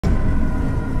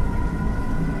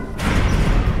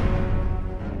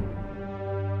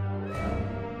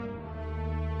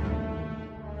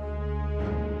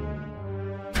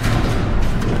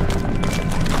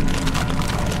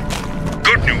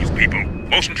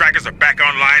motion trackers are back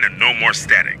online and no more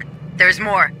static. There's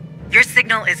more. Your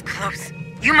signal is close.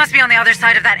 You must be on the other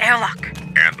side of that airlock.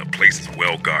 And the place is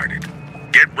well guarded.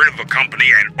 Get rid of the company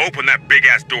and open that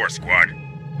big-ass door, squad.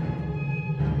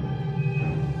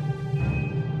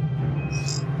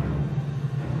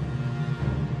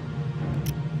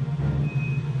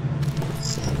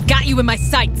 Got you in my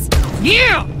sights.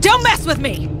 Yeah! Don't mess with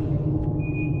me!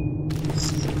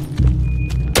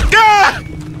 Ah!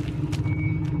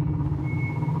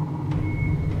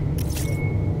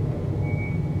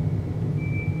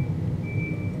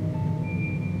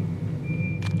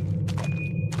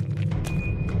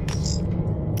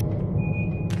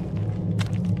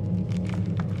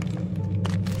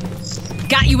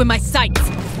 Got you in my sights.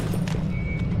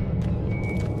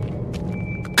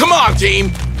 Come on, team!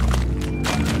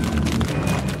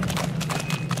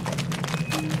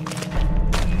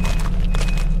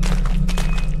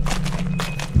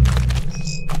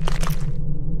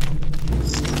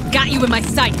 Got you in my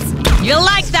sights. You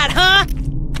like that, huh?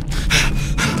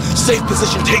 Safe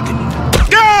position taken.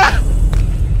 Ah!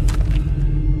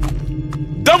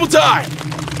 Double time!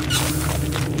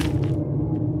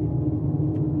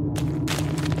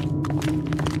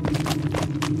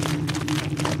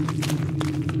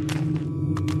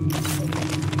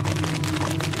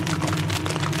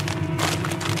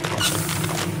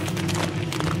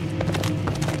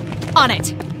 On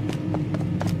it.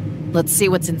 Let's see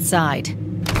what's inside.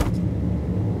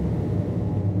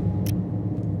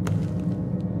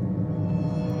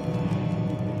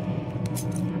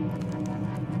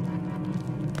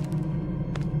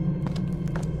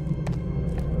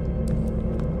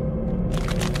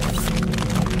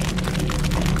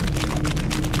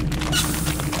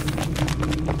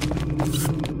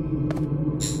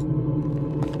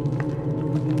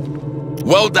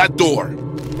 Weld that door.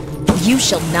 You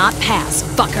shall not pass,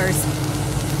 fuckers.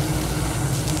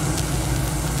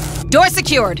 Door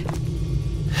secured.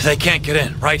 They can't get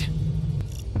in, right?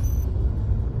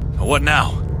 What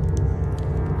now?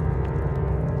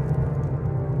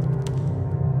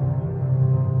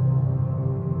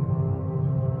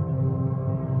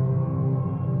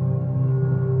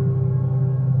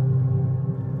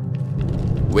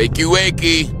 Wakey,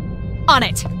 wakey. On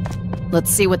it.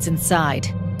 Let's see what's inside.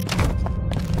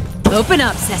 Open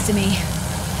up, Sesame.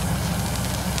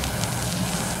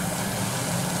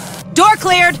 Door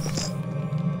cleared!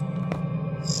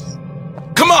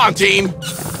 Come on, team!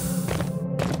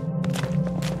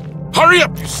 Hurry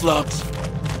up, you slubs!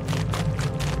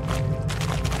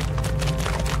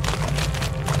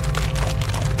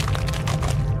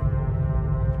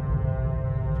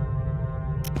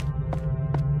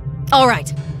 All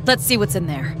right, let's see what's in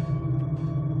there.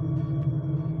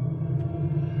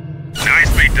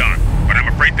 Nicely done, but I'm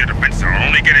afraid their defenses are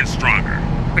only getting stronger.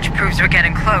 Which proves we're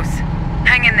getting close.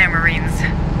 Hang in there, Marines.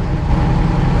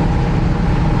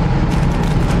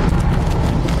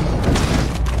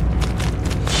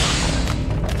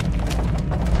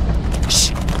 Shh!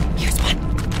 Here's one.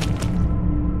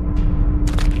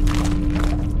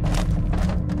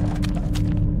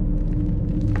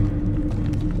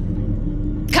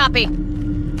 Copy.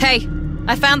 Hey,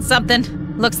 I found something.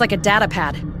 Looks like a data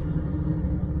pad.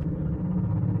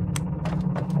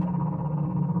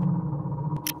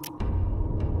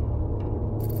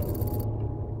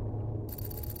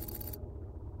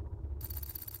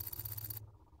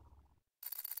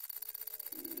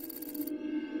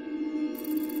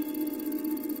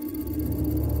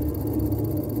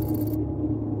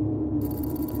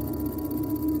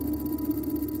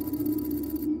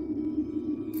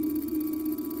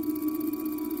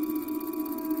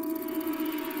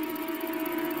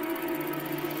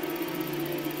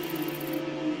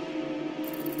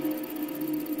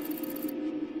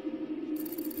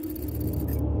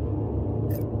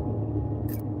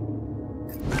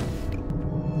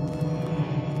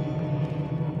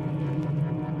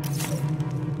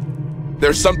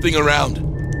 There's something around.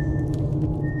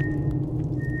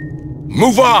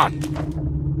 Move on!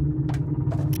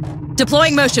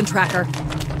 Deploying motion tracker.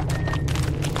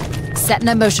 Setting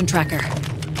a motion tracker.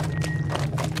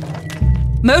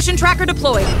 Motion tracker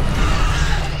deployed.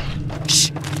 Shh!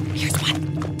 Here's one.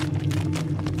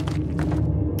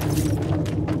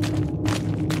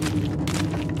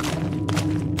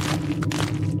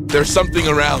 There's something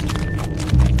around.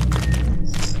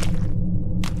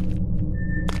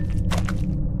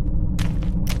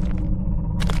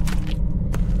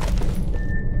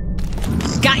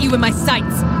 Got you in my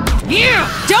sights. Yeah!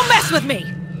 Don't mess with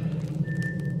me!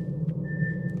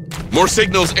 More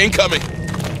signals incoming.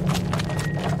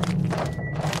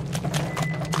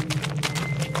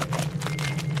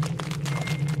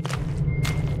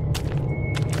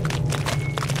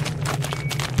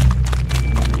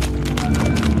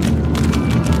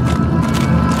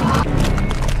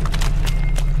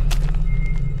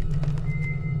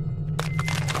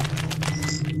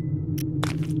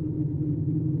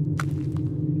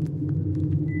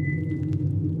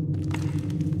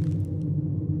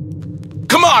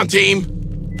 on, team!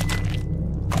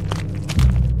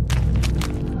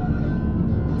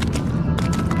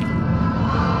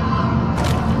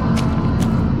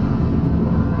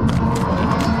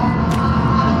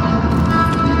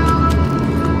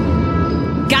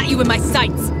 Got you in my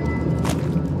sights!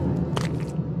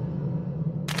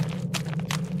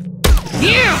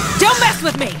 You! Don't mess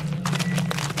with me!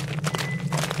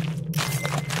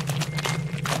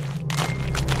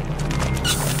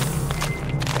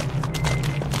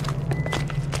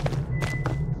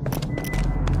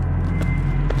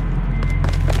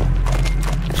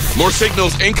 More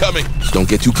signals incoming! Don't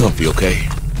get too comfy, okay?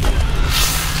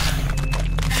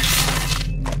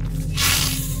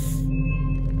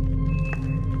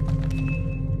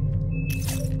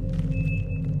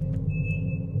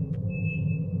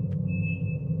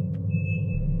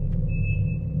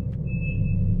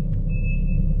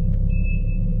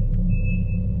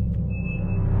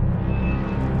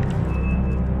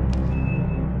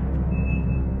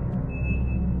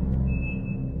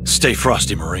 Stay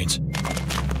frosty, Marines.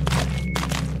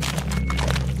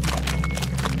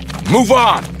 Move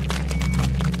on!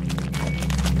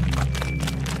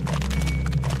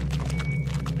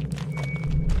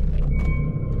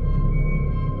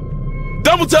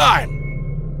 Double time!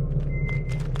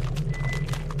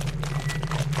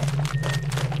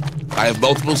 I have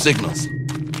multiple signals.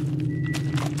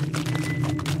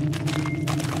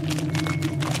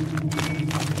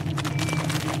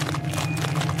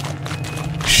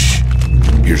 Shh.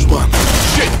 Here's one.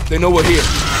 Shit! They know we're here.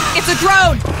 It's a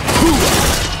drone!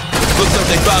 Looks like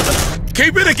they found us.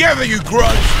 Keep it together, you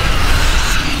grunts!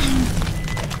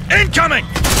 Incoming!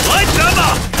 Light them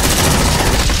up!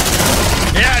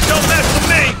 Yeah, don't mess with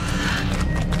me!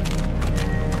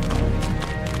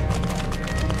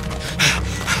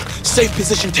 Safe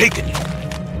position taken.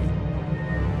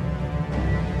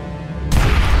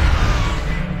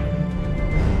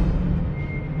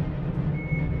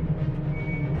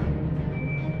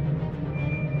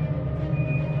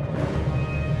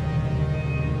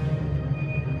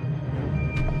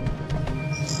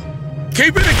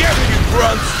 Keep it together, you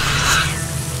grunts!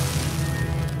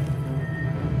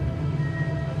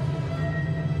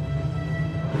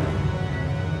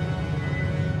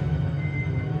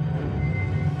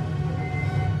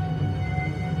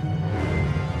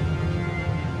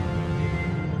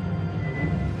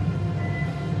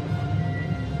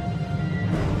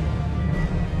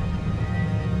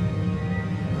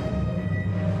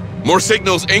 More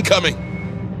signals incoming!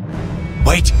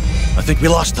 Wait, I think we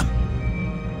lost them.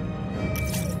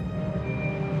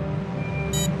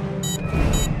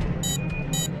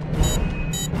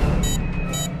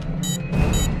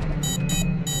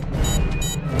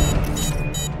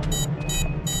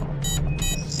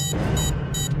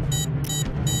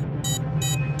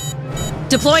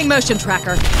 Deploying motion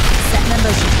tracker. Setting a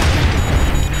motion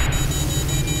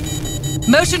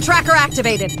tracker. Motion tracker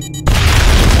activated.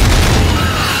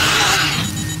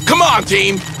 Come on,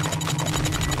 team!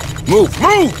 Move,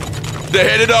 move! They're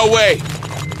headed our way!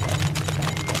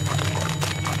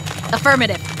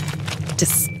 Affirmative.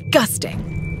 Disgusting.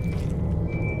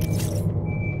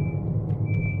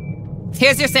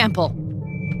 Here's your sample.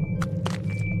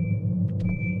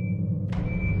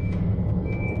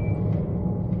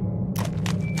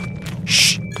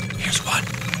 Shh! Here's one.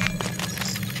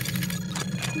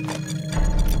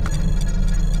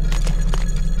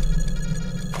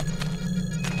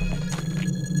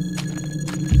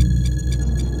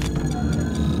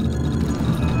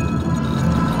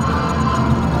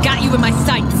 Got you in my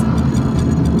sights.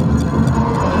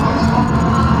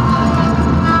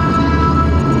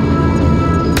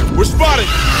 We're spotted!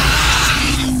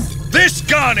 This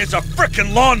gun is a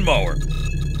frickin' lawnmower!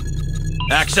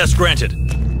 Access granted.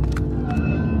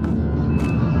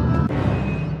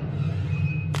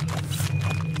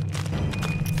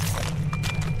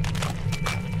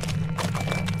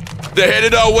 They're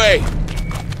headed our way!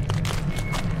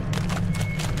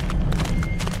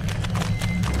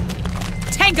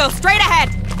 Tango, straight ahead!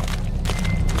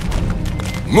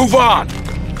 Move on!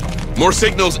 More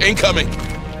signals incoming!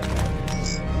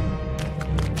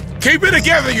 Keep it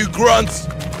together, you grunts!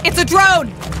 It's a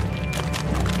drone!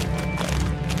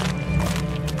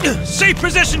 Safe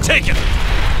position taken!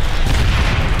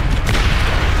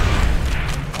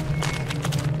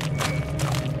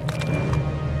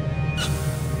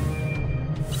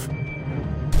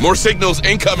 More signals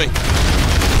incoming!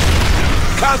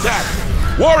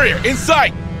 Contact! Warrior, in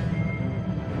sight!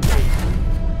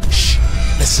 Shh!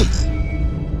 Listen.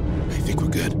 I think we're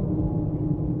good.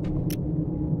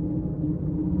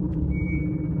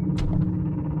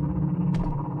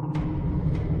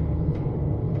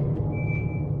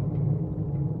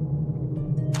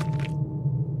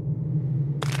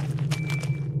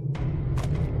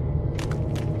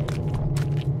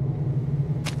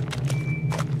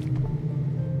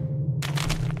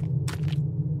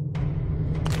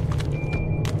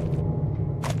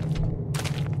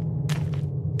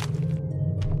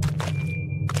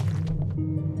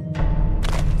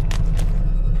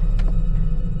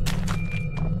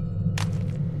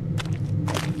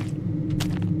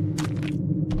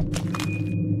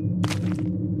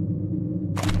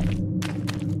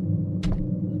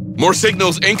 More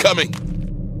signals incoming.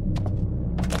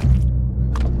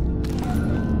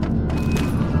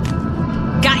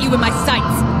 Got you in my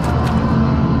sights.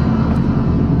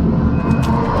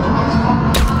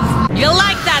 You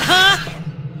like that, huh?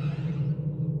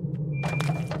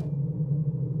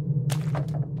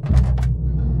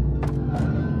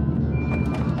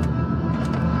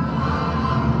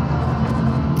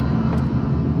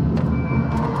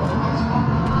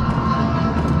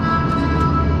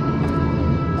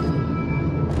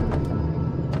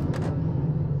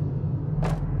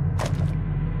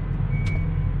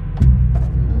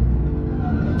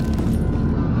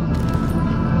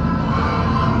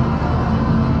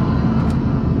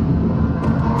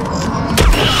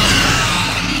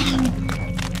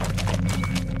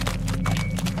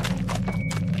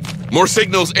 More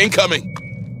signals incoming.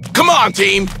 Come on,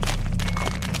 team!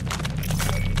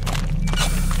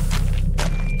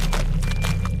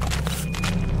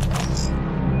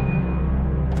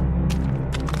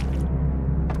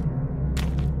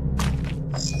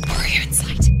 Warrior in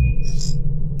sight.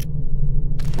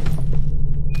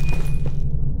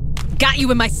 Got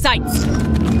you in my sights.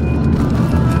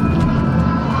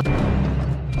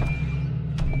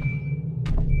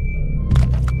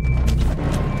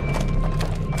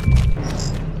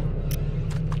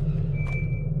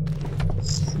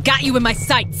 Got you in my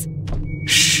sights.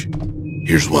 Shh.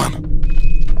 Here's one.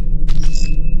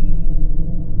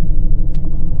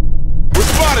 We're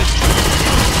spotted!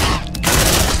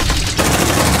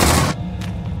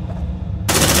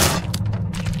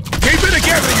 Keep it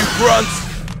together, you grunts!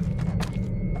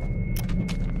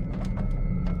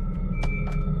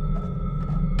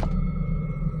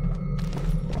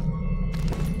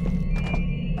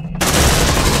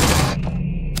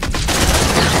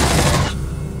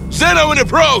 Zeno in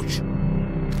approach!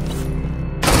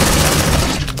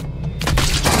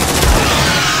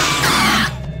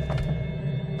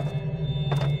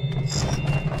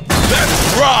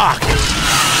 Let's rock!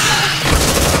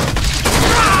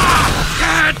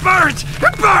 Ah, it burns!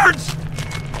 It burns!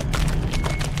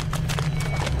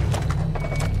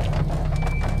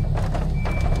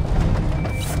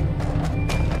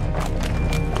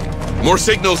 More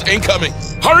signals incoming!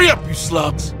 Hurry up, you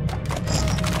slubs!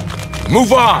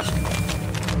 Move on!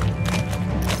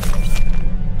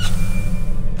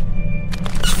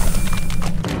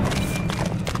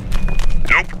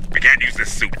 Nope, I can't use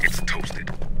this suit. It's toasted.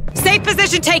 Safe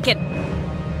position taken.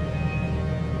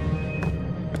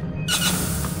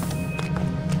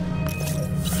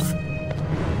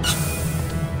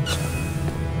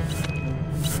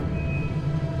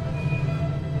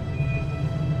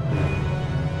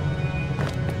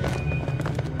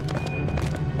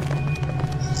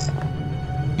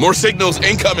 More signals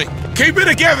incoming! Keep it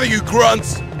together, you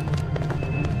grunts!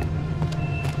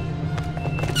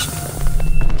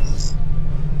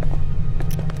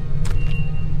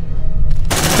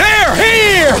 They're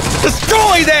here!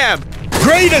 Destroy them!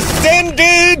 Great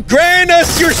Ascended, grant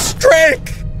us your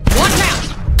strength! Watch out!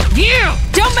 You!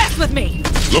 Don't mess with me!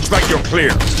 Looks like you're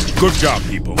clear. Good job,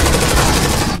 people.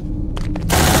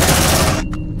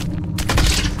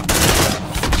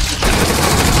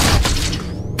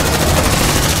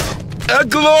 A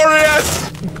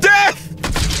glorious death!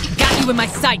 Got you in my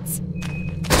sights.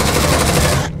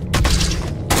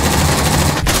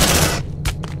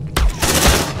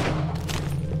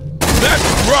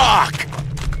 Let's rock!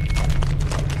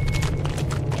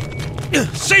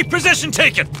 Safe position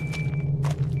taken!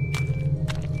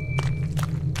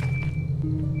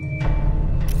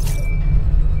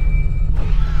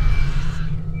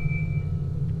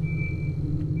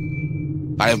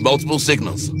 I have multiple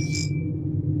signals.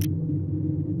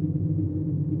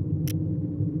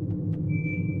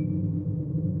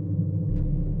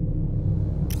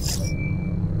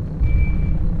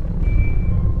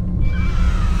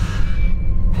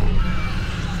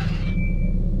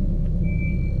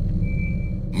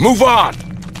 Move on!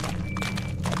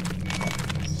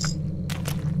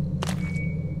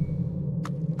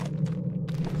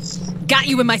 Got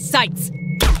you in my sights.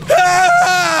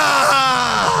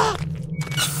 Ah!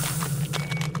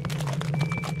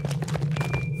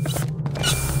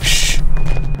 Shh.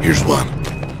 Here's one.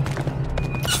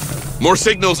 More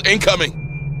signals incoming.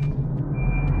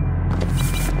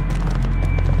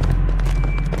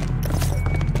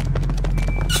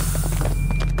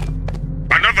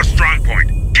 Another strong point.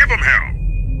 Give them hell.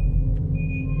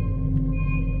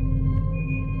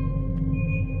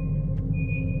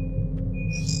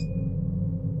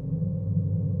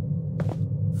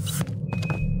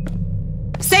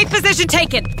 Safe position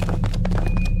taken.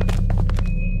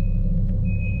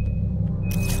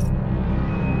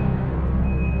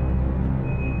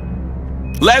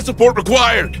 Last support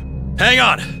required. Hang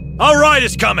on. Our ride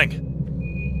is coming.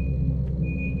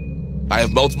 I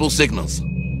have multiple signals.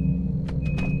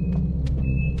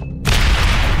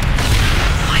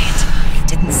 Quiet. He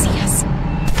didn't see us.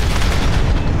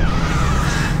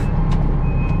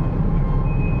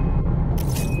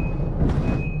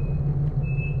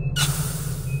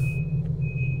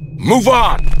 Move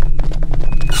on!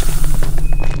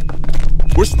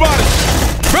 We're spotted!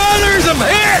 Brothers, I'm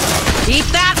hit! Eat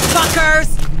that, fuckers!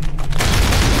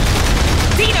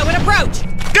 Dino, an approach!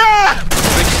 Ah!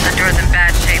 That door's in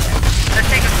bad shape. Let's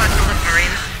take a closer look,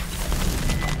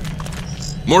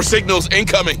 Marines. More signals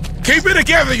incoming! Keep it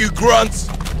together, you grunts!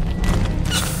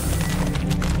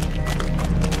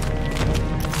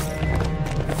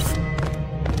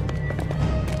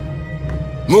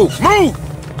 Move! Move!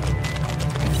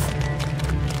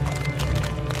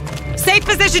 Safe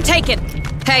position taken!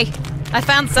 Hey, I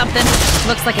found something.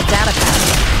 Looks like a data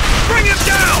pad. Bring him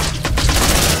down!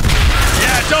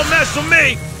 Yeah, don't mess with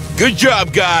me! Good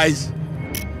job, guys!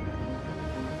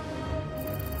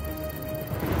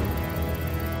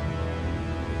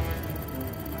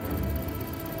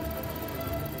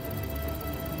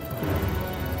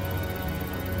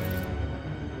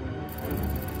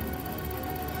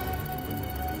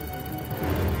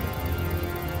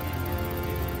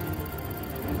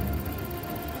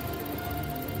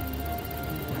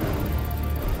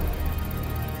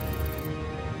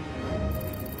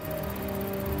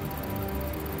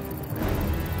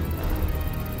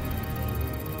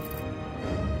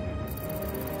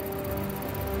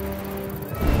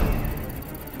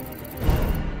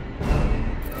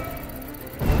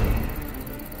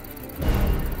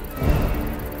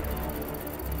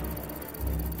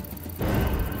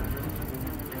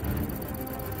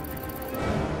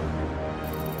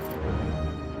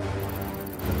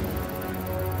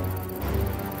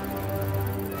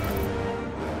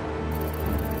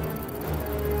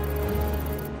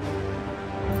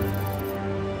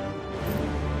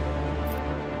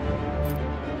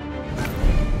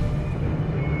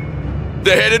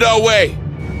 They're headed our way.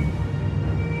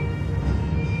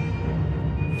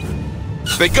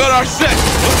 They got our set.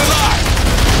 Look alive.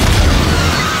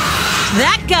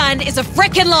 That gun is a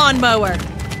frickin' lawnmower!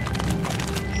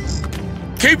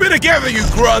 Keep it together, you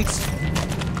grunts.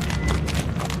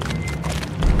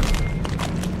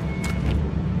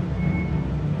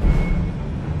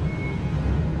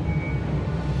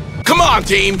 Come on,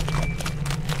 team.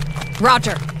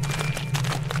 Roger.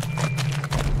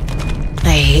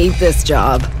 I hate this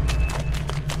job.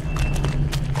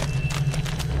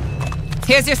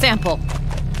 Here's your sample.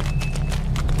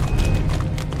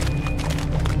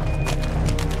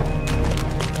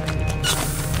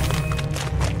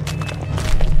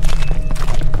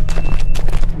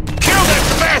 Kill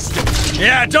that bastard!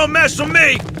 Yeah, don't mess with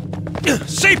me!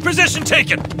 Safe position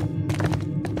taken!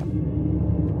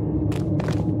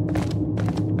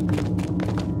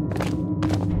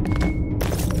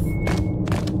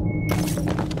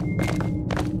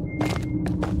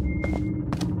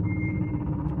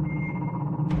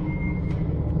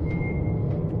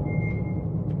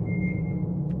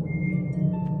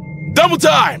 Double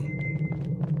time!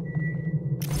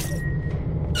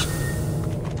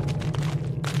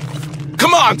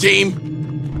 Come on, team!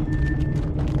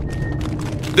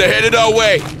 They're headed our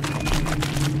way.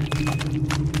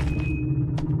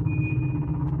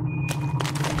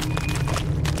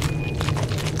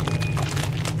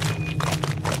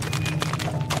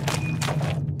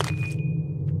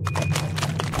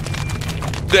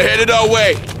 They're headed our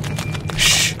way.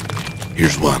 Shh.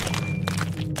 Here's one.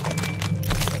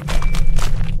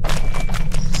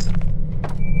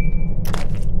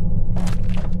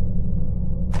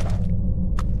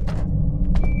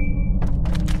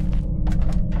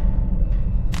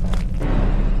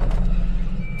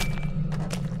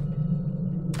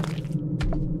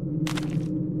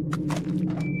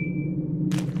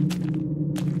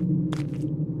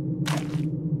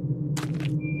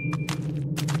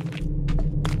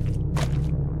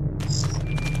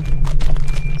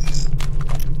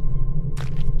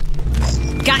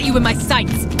 Got you in my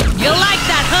sights. You like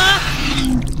that, huh?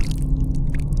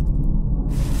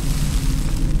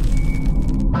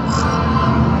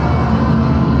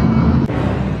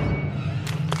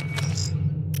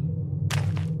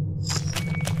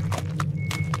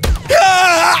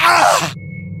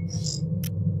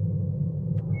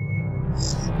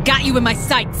 Got you in my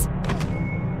sights.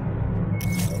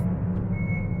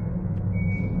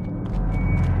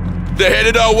 They're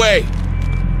headed our way.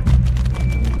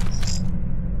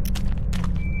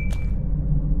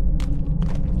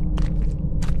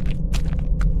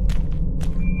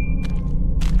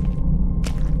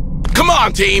 Come on!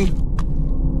 on, team!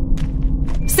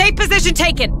 Safe position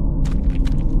taken!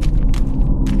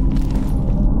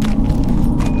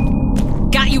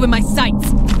 Got you in my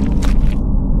sights!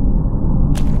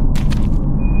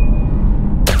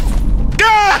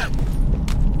 Ah!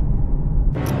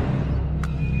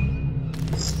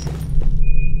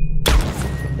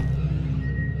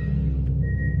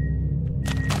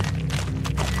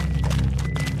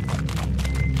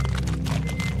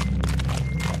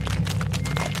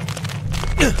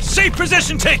 Safe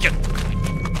position taken!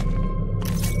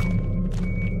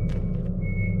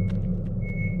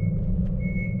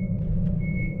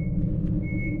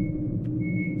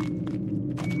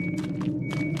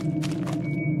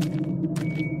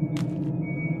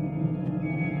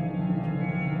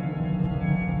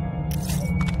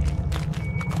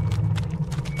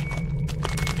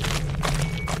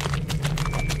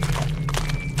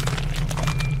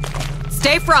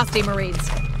 Stay frosty, Marines.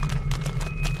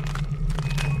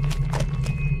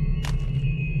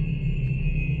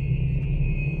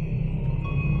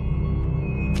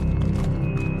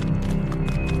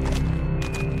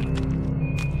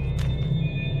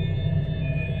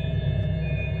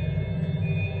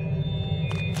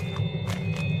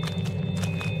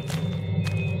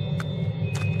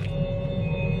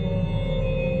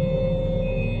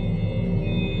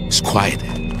 It's quiet.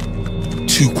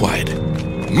 Too quiet.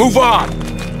 Move on!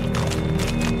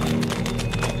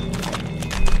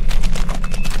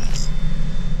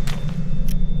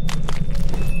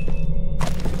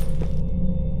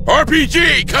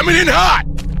 RPG coming in hot!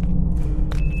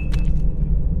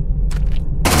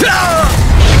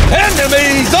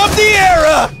 Enemies of the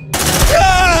era!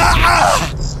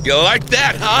 You like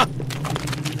that, huh?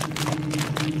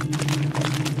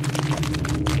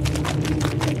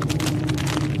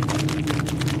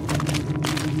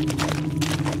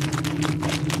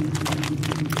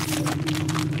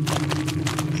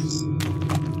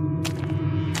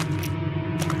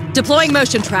 Deploying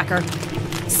motion tracker.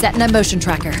 Setting a motion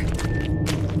tracker.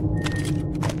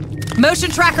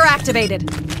 Motion tracker activated.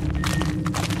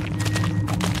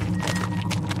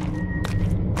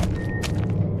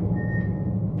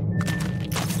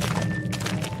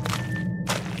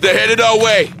 They're headed our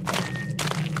way.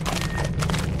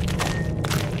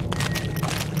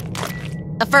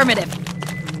 Affirmative.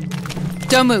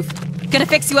 Don't move. Gonna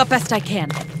fix you up best I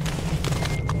can.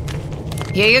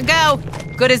 Here you go.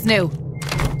 Good as new.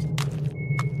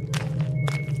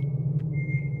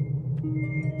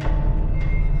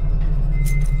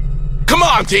 Come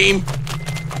on, team!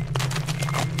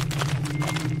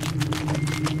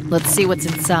 Let's see what's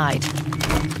inside.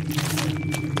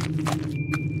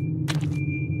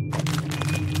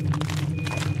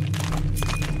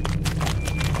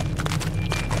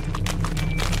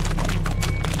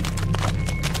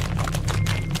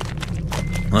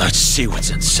 Let's see what's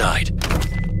inside.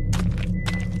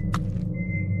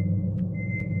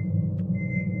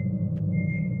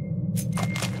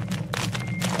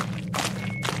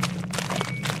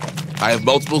 I have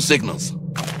multiple signals.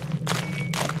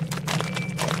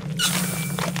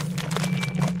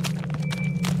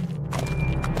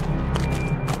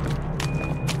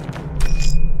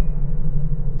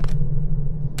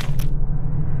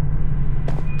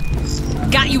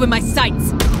 Got you in my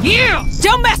sights. Yeah!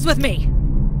 Don't mess with me!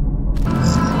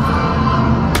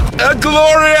 A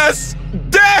glorious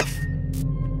death!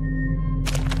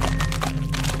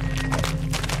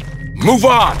 Move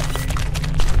on!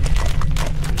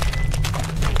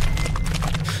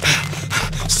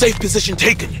 Safe position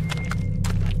taken.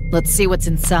 Let's see what's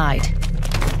inside.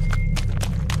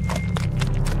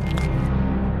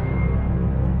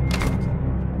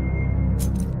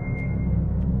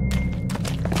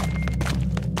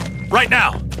 Right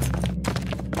now!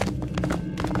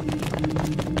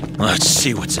 Let's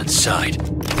see what's inside.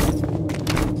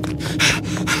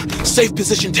 Safe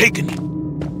position taken.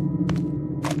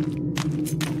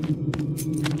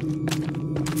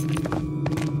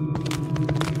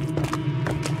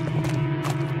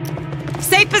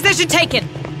 Safe position taken!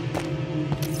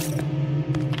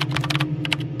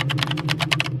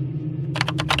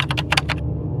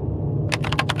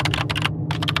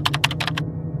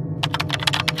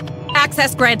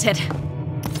 Access granted.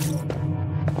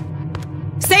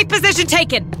 Safe position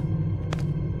taken!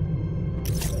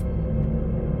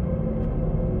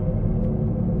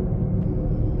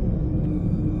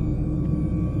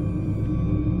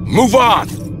 Move on!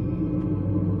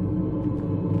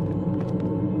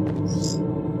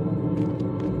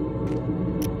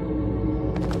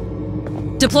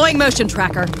 Deploying motion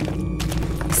tracker.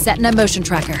 Setting a motion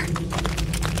tracker.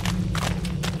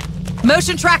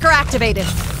 Motion tracker activated.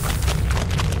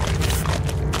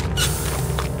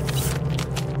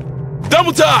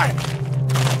 Double time!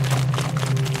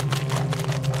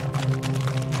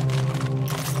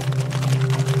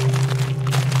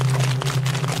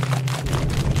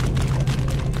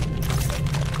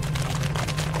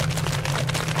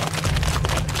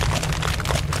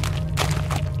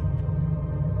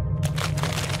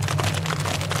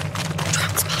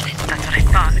 That's what I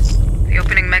thought. The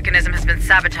opening mechanism has been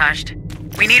sabotaged.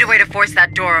 We need a way to force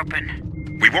that door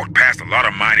open. We walked past a lot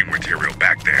of mining material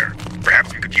back there.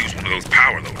 Perhaps we could use one of those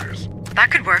power loaders.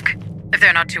 That could work, if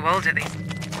they're not too old at least.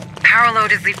 Power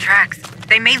loaders leave tracks.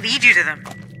 They may lead you to them.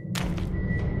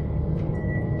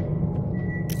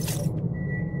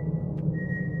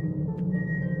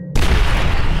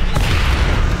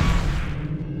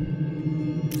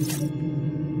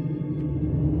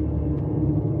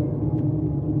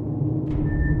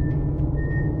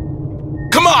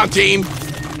 Come on, team!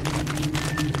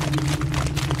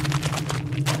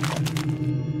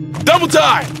 Double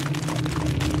time!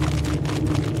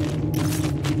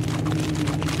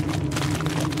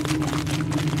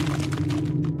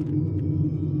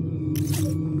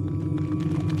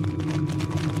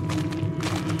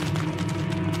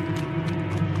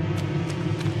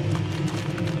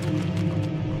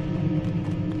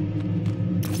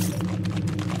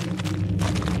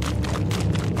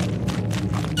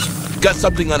 Got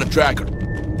something on a tracker.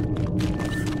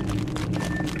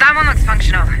 That one looks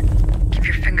functional. Keep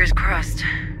your fingers crossed.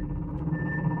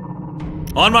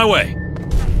 On my way.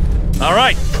 All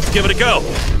right, let's give it a go.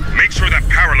 Make sure that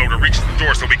power loader reaches the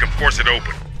door so we can force it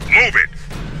open. Move it!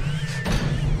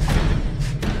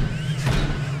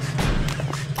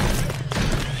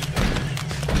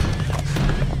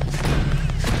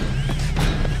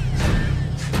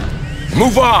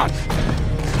 Move on!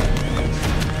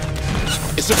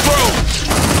 It's a probe!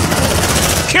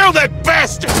 Kill that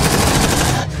bastard!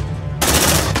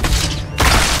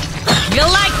 You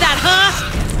like that, huh?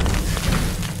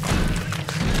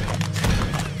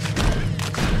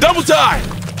 Double time!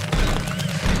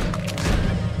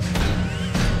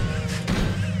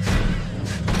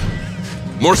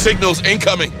 More signals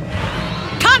incoming!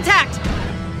 Contact!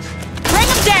 Bring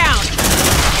them down!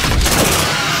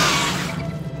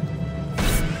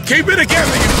 Keep it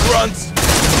together, you grunts!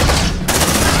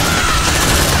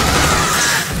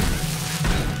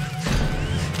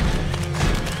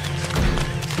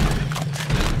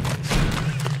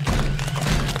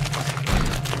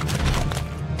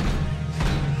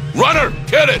 Runner,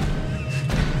 hit it!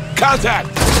 Contact!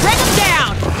 Bring them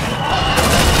down!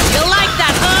 You like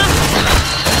that, huh?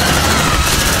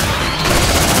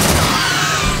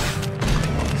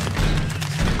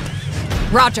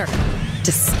 Roger.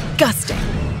 Disgusting.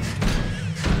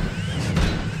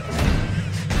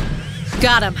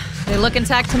 Got him. They look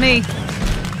intact to me.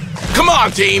 Come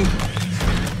on, team!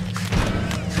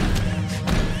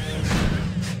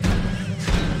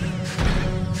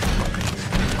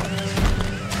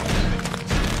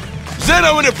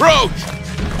 Zeno in approach!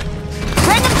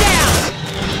 Bring him down!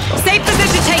 Safe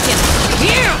position taken!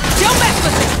 Here! Don't mess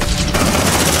with it!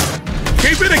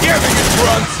 Keep it together, you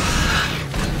grunts!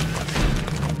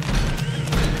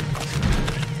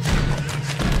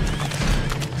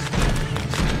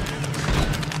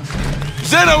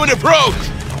 Zeno in approach!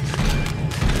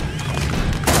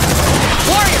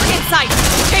 Warrior in sight!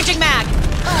 Changing mag!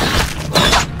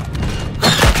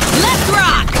 Let's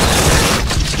rock!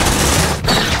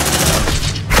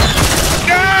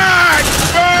 God!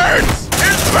 Burns!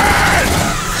 It burns!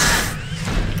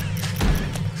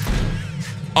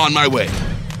 On my way.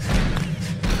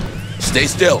 Stay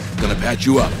still. Gonna patch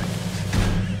you up.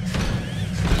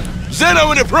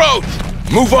 Zeno in approach!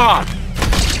 Move on!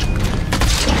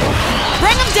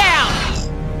 Bring him down!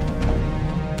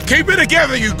 Keep it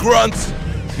together, you grunts!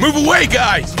 Move away,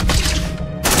 guys!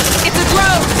 It's a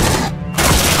drone!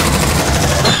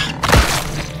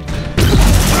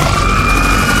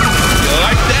 You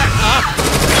like that, huh?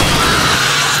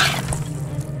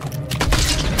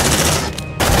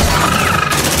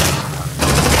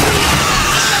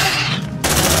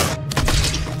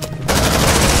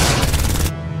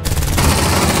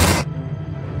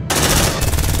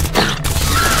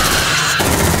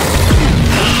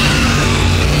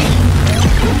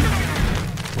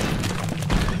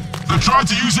 Tried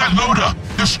to use that loader.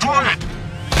 Destroy it.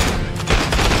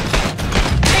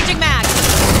 Changing mag!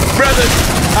 Brothers,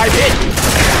 I'm hit!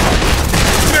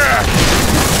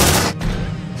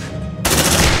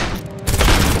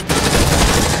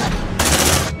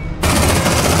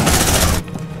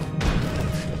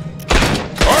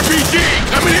 RPG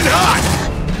coming in hot!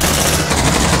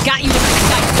 Got you in the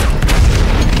sight!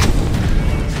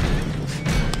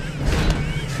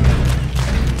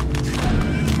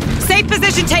 Safe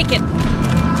position taken!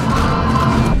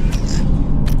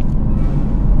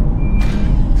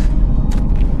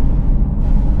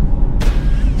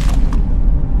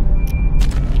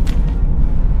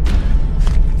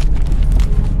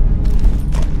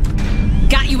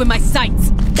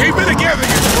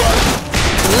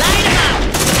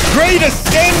 Great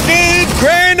Ascended,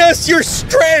 grant us your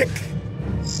strength!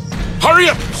 Hurry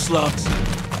up, you slugs!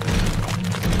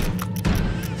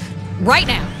 Right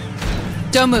now.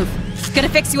 Don't move. Gonna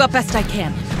fix you up best I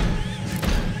can.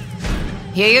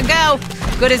 Here you go.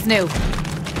 Good as new.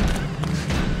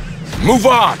 Move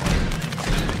on!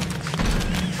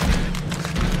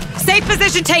 Safe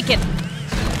position taken.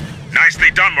 Nicely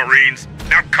done, Marines.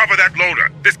 Now cover that loader.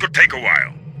 This could take a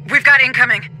while. We've got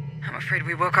incoming. I'm afraid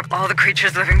we woke up all the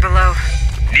creatures living below.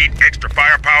 Need extra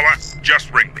firepower?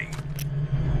 Just ring me.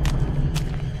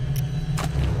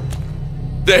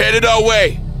 They're headed our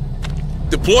way.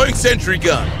 Deploying sentry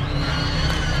gun.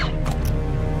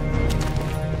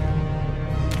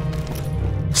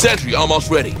 Sentry almost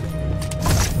ready.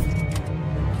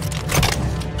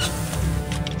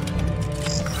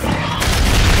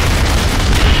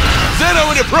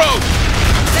 Zeno in approach!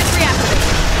 Sentry activated.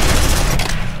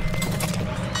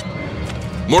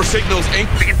 More signals ain't...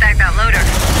 We can thank that loader.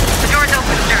 The door's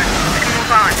open, sir. We can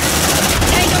move on.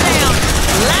 Take him down.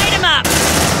 Light him up.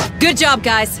 Good job,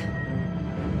 guys.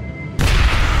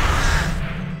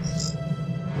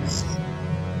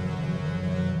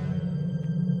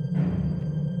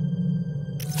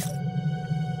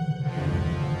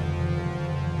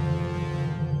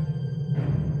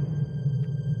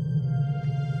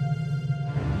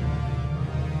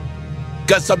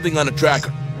 Got something on the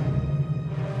tracker.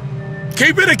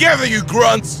 Keep it together, you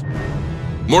grunts!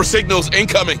 More signals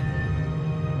incoming.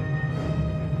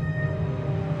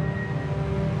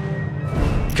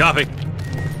 Copy.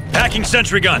 Packing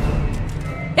sentry gun.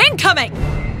 Incoming!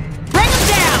 Bring him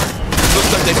down!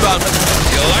 Looks like they found us.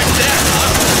 You like that, huh?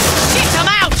 Shit, I'm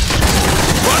out!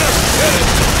 Run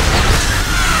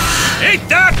Eat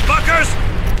that, fuckers!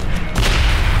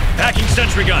 Packing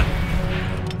sentry gun.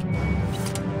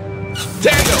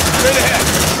 Tango, straight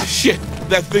ahead! Shit,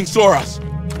 that thing saw us.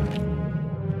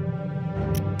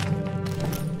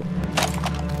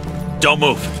 Don't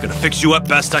move. Gonna fix you up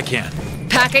best I can.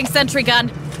 Packing sentry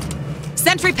gun.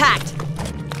 Sentry packed.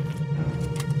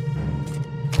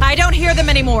 I don't hear them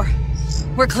anymore.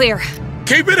 We're clear.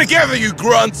 Keep it together, you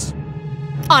grunts!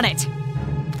 On it.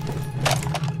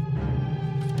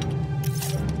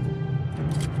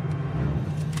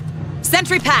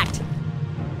 Sentry packed.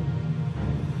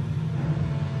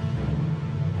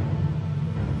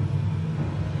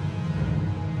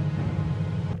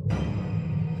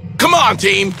 Come on,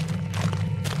 team!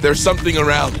 There's something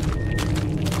around.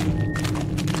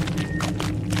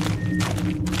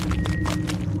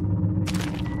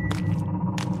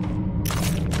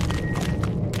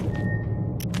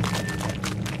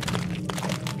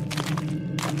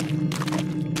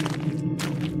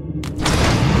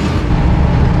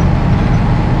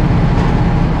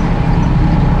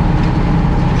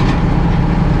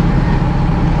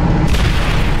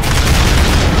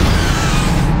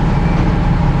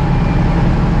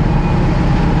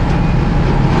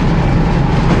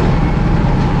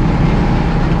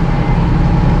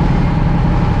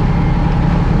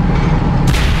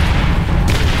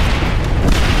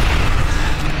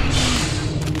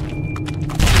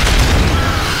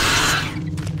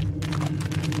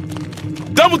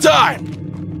 Double time!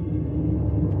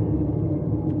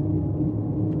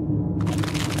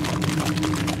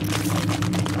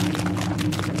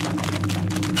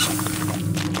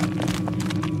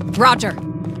 Roger.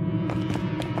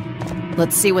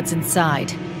 Let's see what's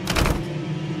inside.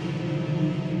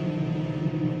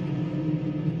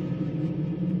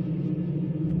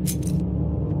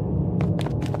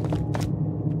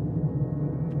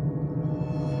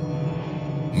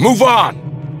 Move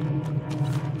on!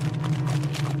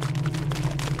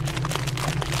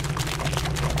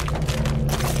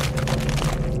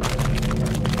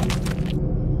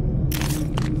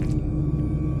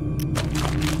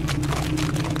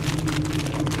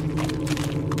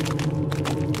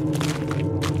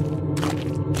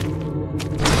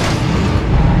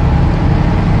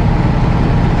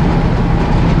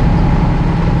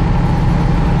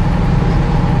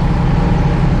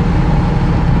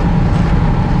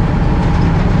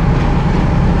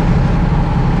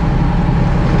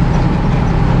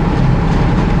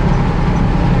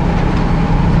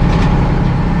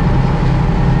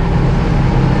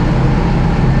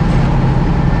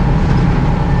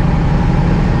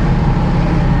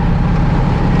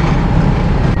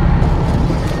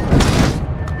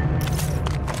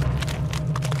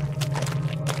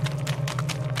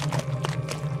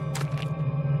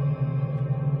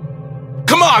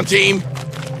 Come on, team!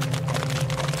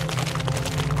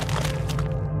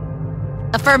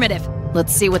 Affirmative.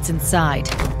 Let's see what's inside.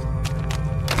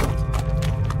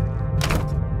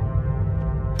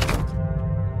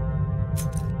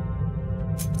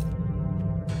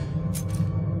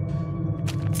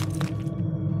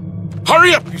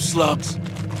 Hurry up, you slugs!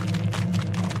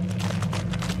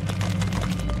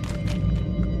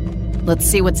 Let's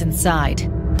see what's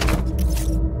inside.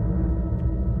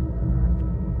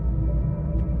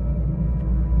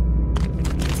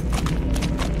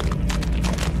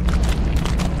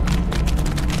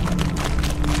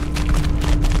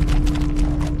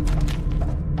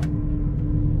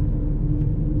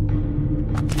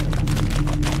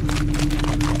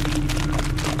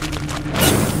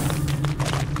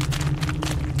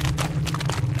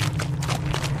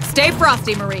 Stay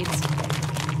frosty, Marines.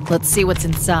 Let's see what's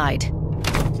inside.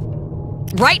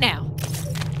 Right now!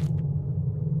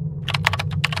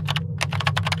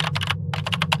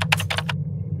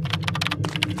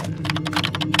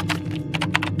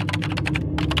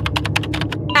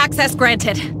 Access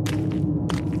granted.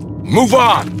 Move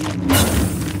on!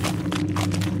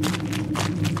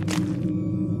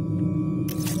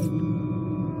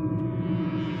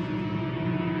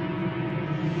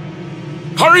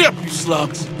 Hurry up, you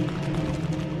slugs!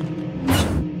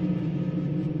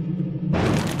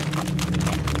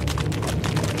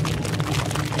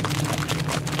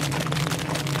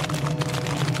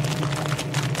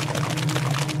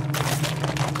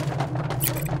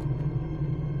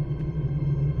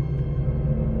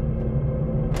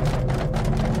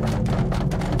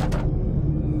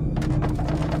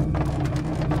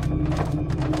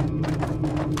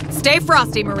 Stay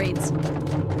frosty, Marines.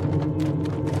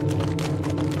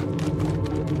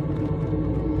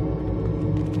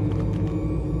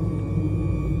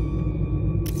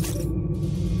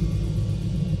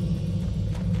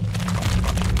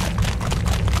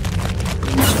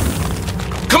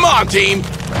 Come on, team!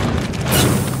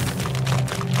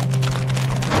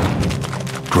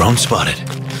 Drone spotted.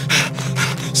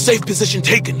 Safe position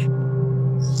taken.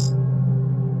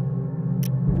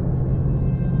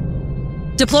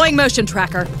 Deploying motion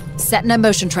tracker. Setting a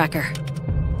motion tracker.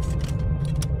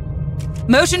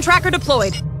 Motion tracker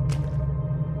deployed.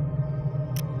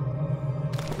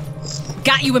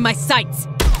 Got you in my sights.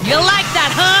 You like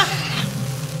that, huh?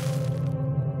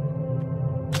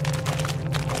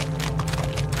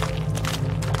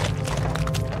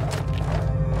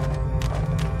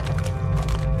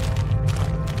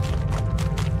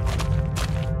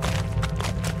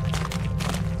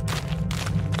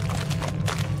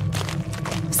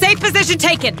 Safe position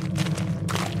taken.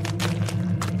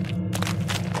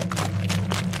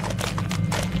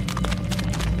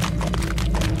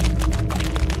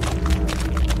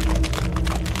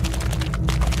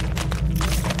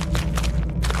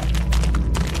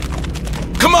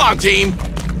 Come on, team!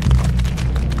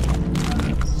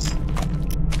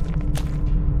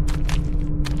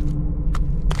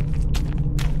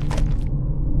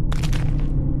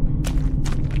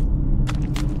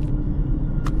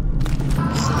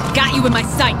 Got you in my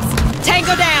sights.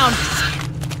 Tango down!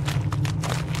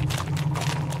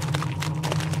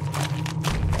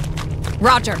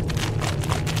 Roger.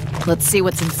 Let's see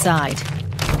what's inside.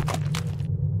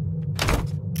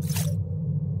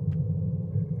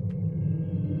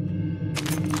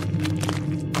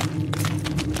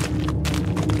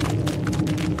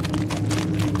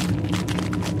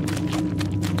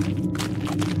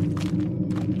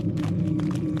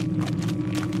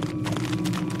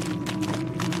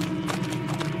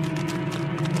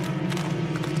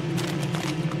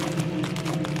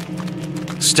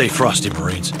 Stay frosty,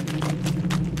 Marines.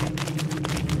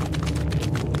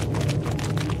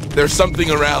 There's something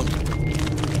around.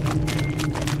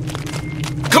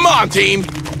 Come on, team!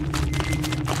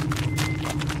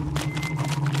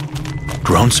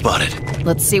 Drone spotted.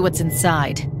 Let's see what's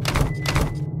inside.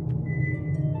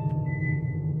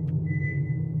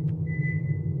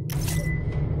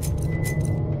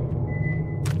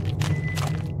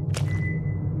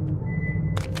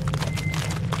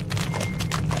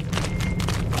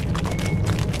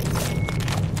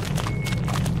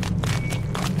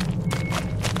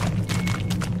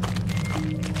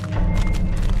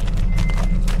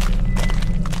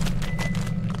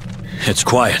 It's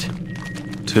quiet.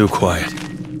 Too quiet.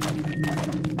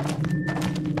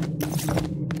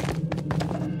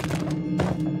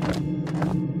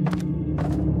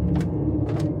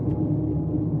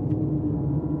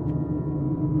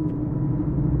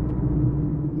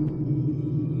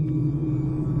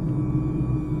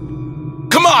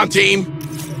 Come on, team!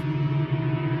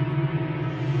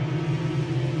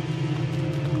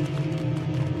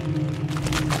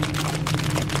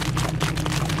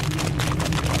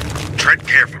 Tread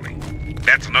carefully.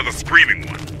 That's another screaming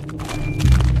one.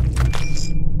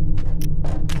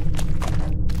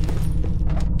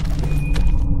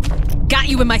 Got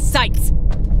you in my sights.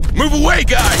 Move away,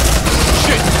 guys!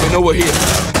 Shit, they know we're here.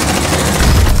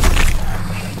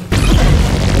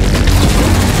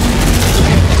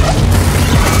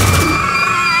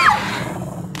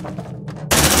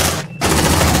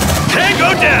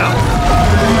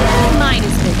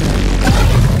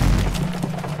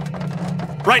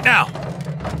 Right now!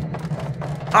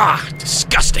 Ah,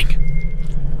 disgusting!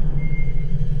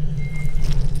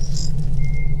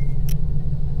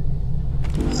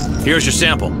 Here's your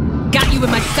sample. Got you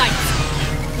in my sights.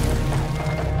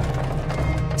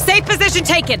 Safe position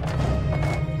taken.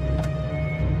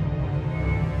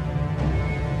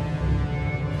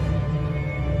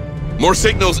 More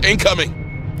signals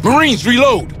incoming. Marines,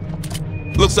 reload.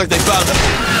 Looks like they found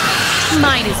them.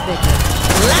 Mine is bigger.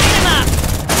 Light him up!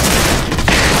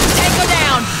 Tango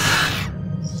down!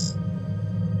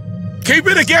 Keep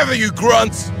it together, you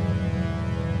grunts!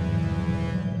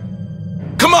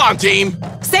 Come on, team!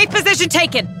 Safe position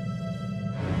taken.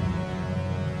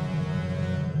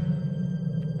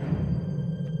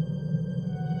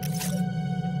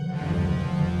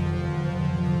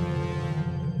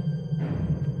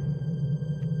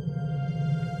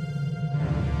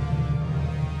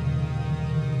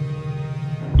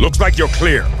 Looks like you're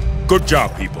clear. Good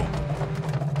job, people.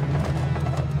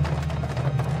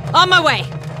 On my way.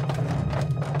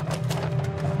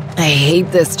 I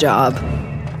hate this job.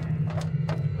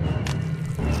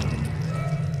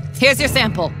 Here's your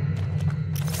sample.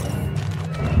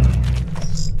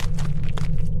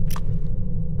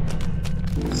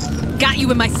 Got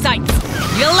you in my sights.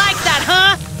 You like that,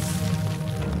 huh?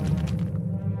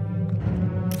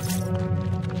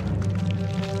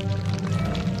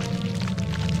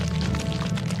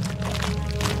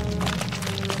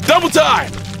 Double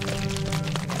time!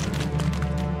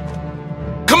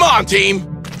 Come on, team!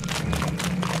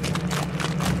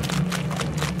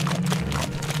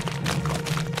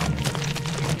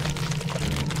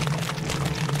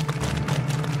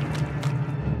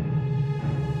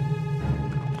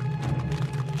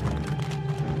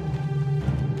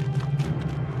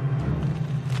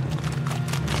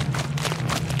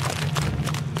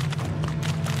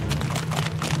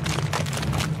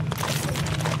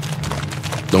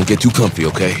 Don't get too comfy,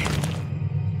 okay?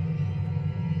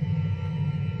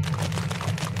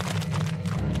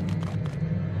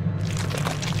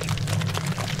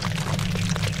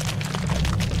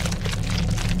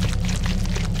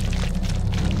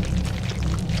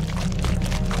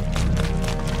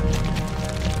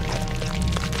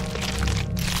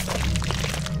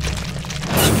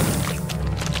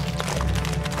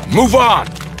 Move on!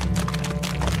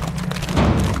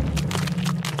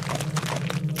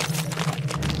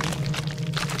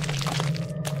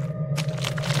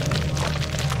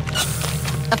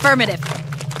 Affirmative.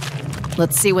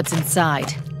 Let's see what's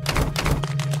inside.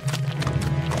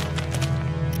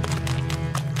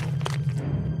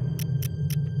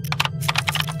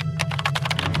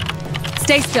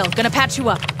 Stay still. Gonna patch you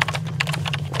up.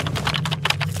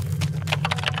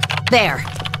 There.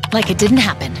 Like it didn't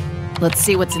happen. Let's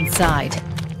see what's inside.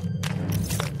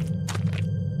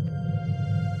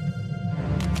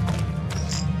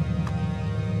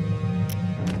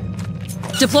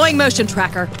 Deploying motion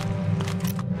tracker.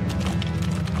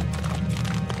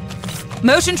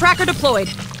 Motion tracker deployed.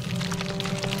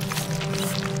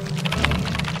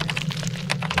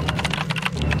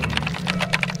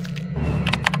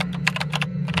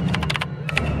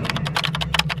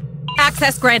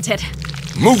 Access granted.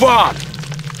 Move on!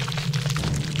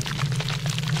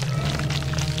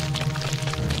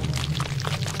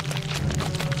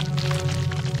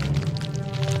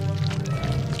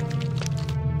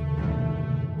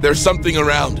 There's something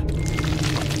around.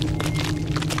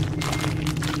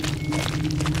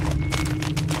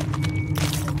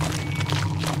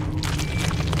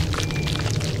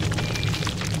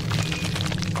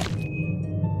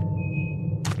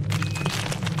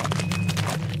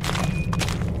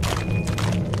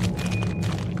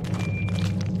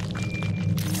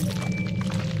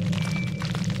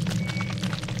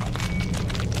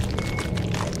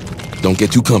 Don't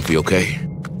get too comfy, okay?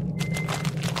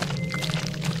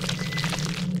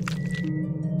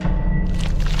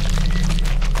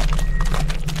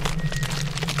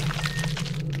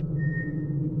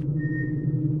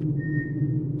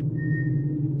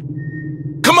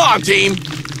 Come on, team!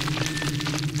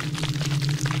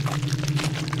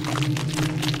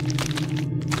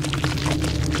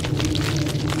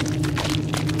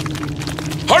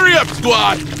 Hurry up,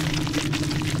 squad!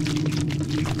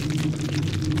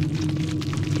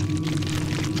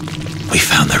 We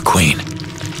found their queen.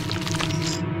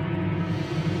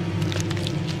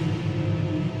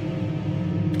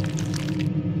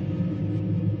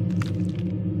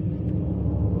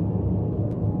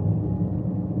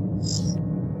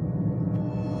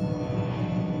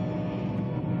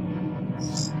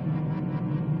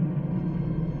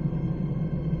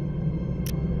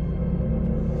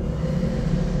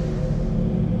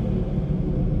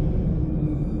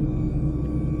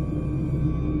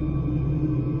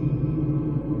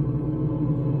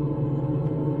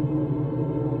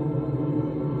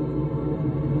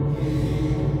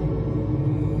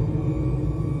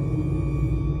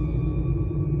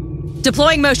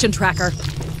 Deploying motion tracker.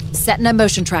 Setting a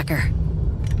motion tracker.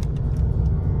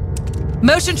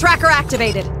 Motion tracker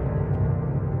activated.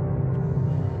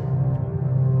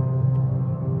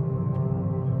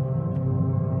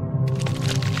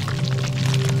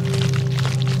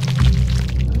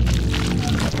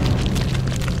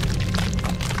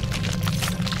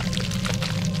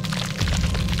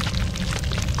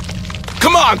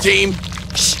 Come on, team!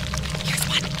 Shh! Here's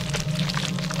one.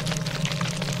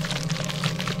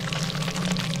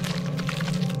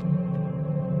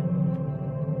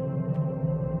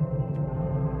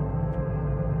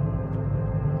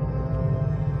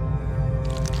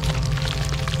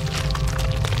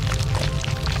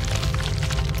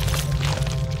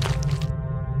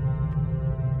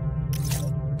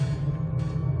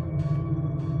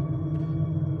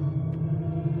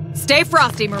 Stay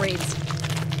frosty, Marines.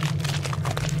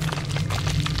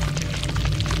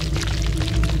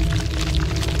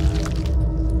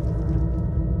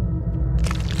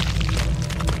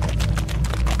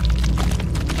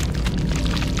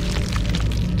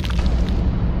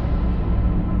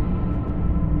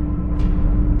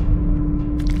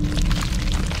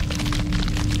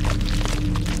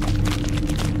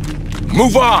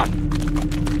 Move on!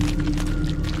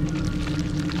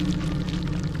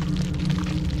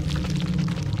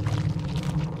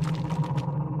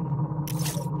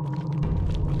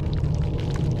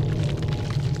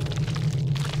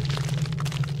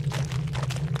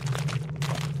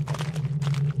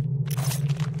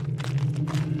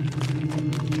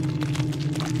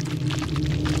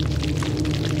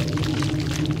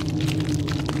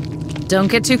 Don't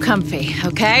get too comfy,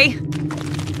 okay?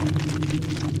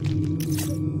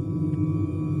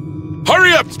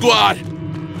 Hurry up, squad!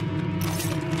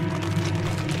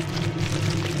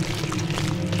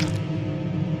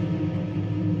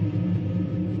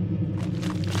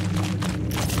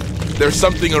 There's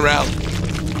something around.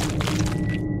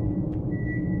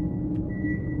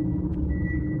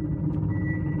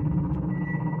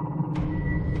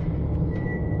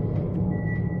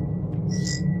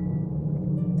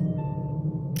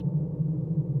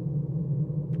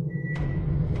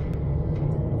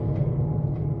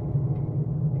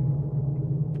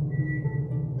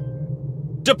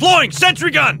 Deploying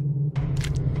sentry gun!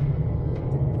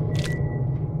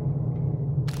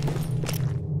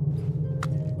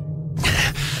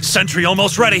 Sentry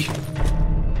almost ready.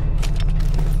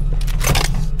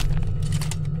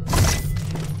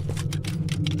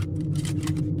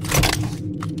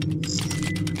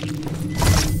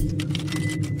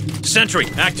 Sentry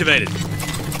activated.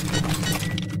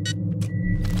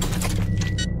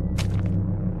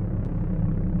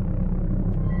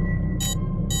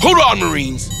 Hold on,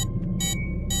 Marines!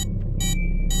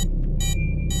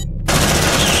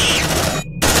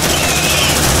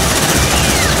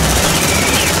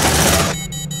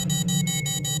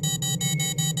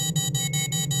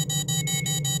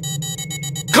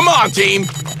 Come on, team!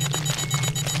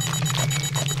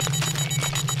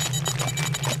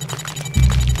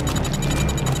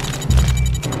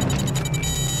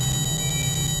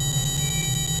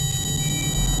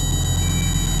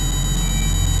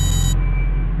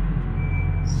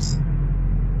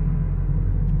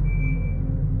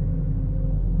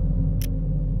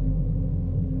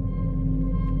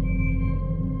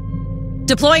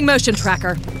 Deploying motion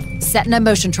tracker. Setting a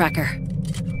motion tracker.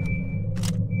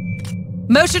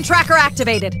 Motion tracker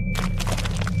activated.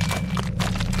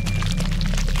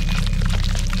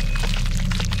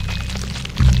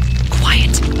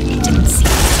 Quiet. Didn't see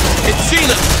it. It's seen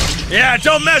us! Yeah,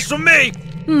 don't mess with me!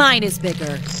 Mine is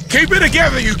bigger. Keep it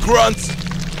together, you grunts!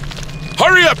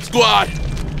 Hurry up, squad!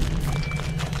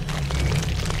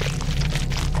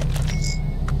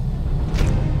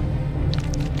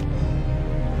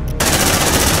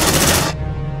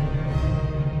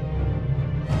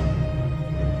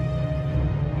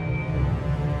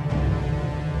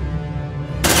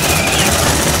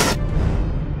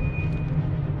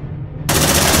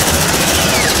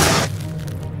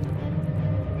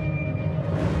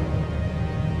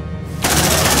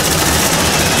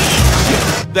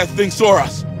 That thing saw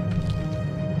us.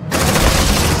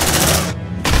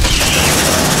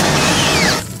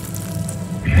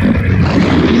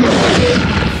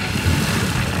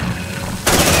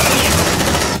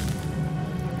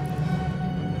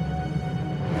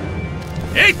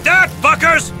 Eat that,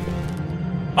 fuckers!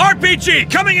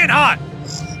 RPG coming in hot!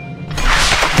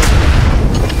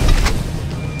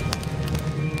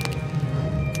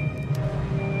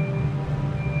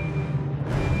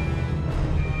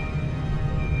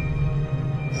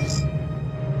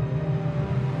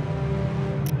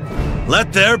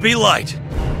 Let there be light.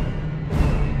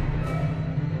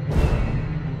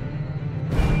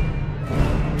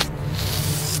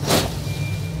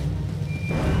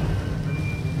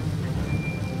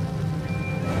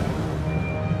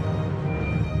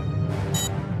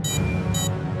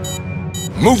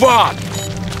 Move on!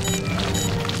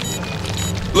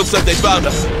 Looks like they found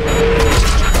us.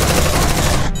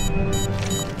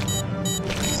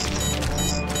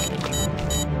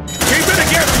 Keep it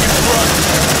together, you front!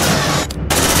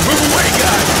 Move away,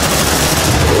 guys!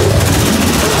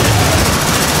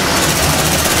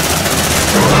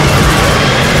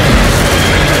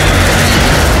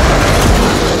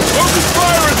 Focus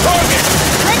fire and target!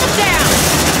 Bring them down!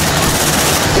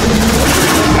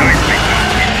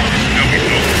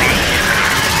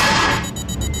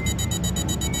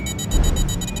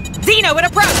 Zeno, at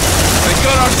approach! They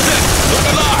got our six! Look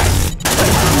alive!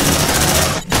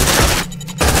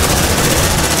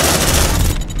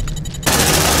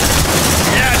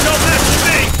 Yeah, don't mess with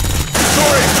me!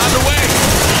 Sorry, on the way!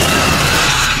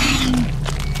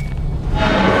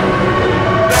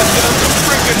 That's just a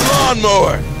freaking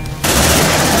lawnmower!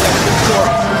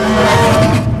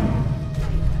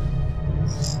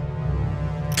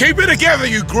 Keep it together,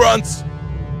 you grunts!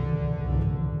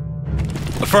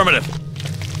 Affirmative.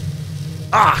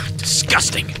 Ah,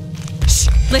 disgusting.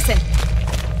 Listen,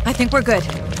 I think we're good.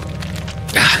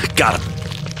 Got him.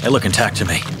 They look intact to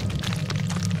me.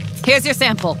 Here's your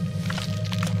sample.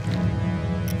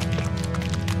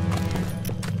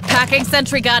 Packing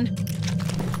sentry gun.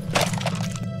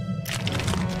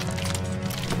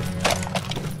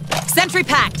 Sentry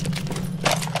packed.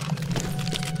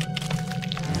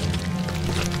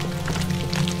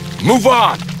 Move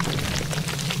on!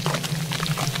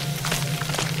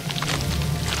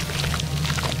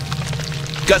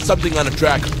 Got something on a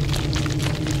tracker.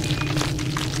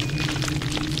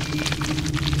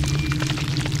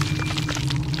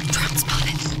 Drone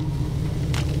spotted.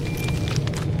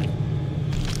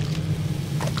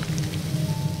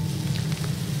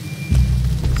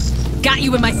 Got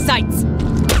you in my sights.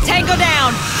 Tango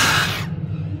down!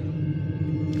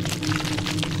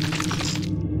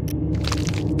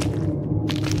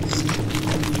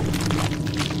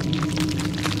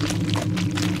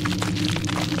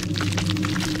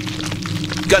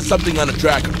 Got something on a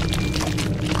tracker.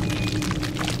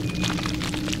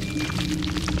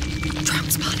 Drone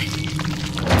spotted.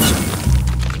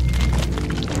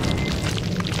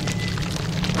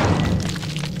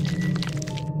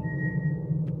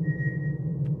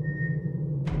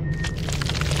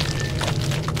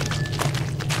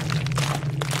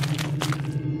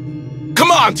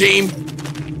 Come on, team!